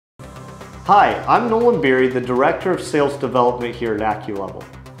Hi, I'm Nolan, the Director of Sales Development here at AccuLevel.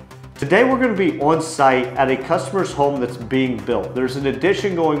 Today we're going to be on site at a customer's home that's being built. There's an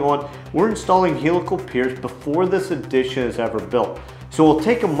addition going on. We're installing helical piers before this addition is ever built. So we'll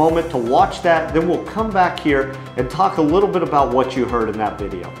take a moment to watch that, then we'll come back here and talk a little bit about what you heard in that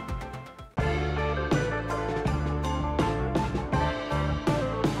video.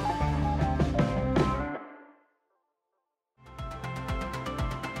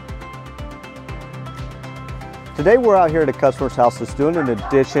 Today we're out here at a customer's house that's doing an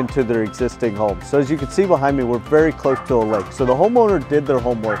addition to their existing home. So as you can see behind me, we're very close to a lake. So the homeowner did their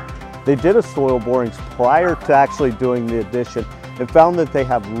homework. They did a soil borings prior to actually doing the addition and found that they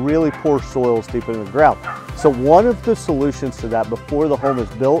have really poor soils deep in the ground. So one of the solutions to that before the home is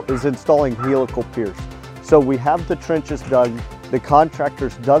built is installing helical piers. So we have the trenches dug, the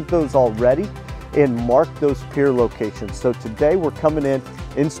contractors dug those already and marked those pier locations. So today we're coming in,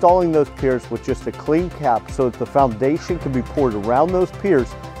 installing those piers with just a clean cap so that the foundation can be poured around those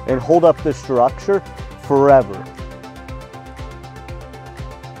piers and hold up the structure forever.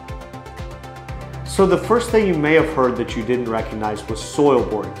 So the first thing you may have heard that you didn't recognize was soil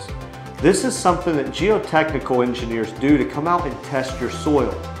borings. This is something that geotechnical engineers do to come out and test your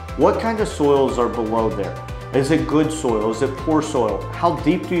soil. What kind of soils are below there? Is it good soil? Is it poor soil? How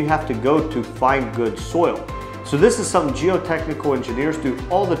deep do you have to go to find good soil? So this is something geotechnical engineers do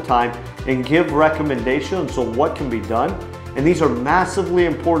all the time and give recommendations on what can be done. And these are massively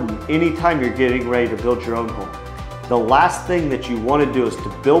important anytime you're getting ready to build your own home. The last thing that you want to do is to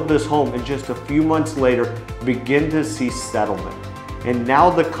build this home and just a few months later begin to see settlement. And now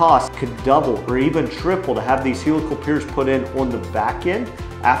the cost could double or even triple to have these helical piers put in on the back end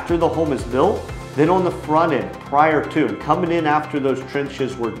after the home is built, then on the front end prior to, and coming in after those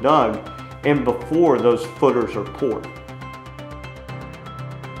trenches were dug and before those footers are poured.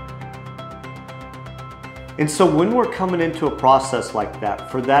 And so when we're coming into a process like that,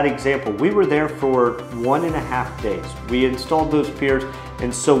 for that example, we were there for 1.5 days. We installed those piers,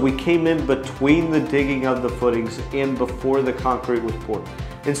 and so we came in between the digging of the footings and before the concrete was poured.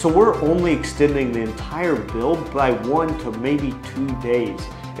 And so we're only extending the entire build by 1 to maybe 2 days.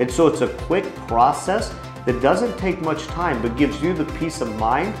 And so it's a quick process that doesn't take much time, but gives you the peace of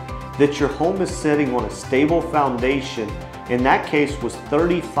mind that your home is sitting on a stable foundation. In that case, was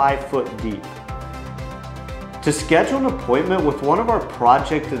 35 foot deep. To schedule an appointment with one of our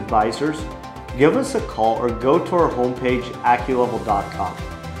project advisors, give us a call or go to our homepage, AccuLevel.com,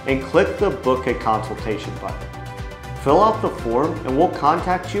 and click the Book a Consultation button. Fill out the form and we'll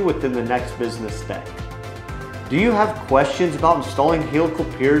contact you within the next business day. Do you have questions about installing helical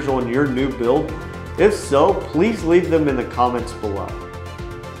piers on your new build? If so, please leave them in the comments below.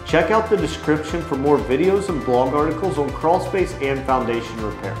 Check out the description for more videos and blog articles on crawlspace and foundation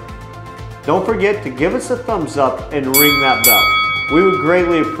repair. Don't forget to give us a thumbs up and ring that bell. We would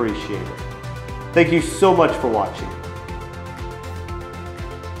greatly appreciate it. Thank you so much for watching.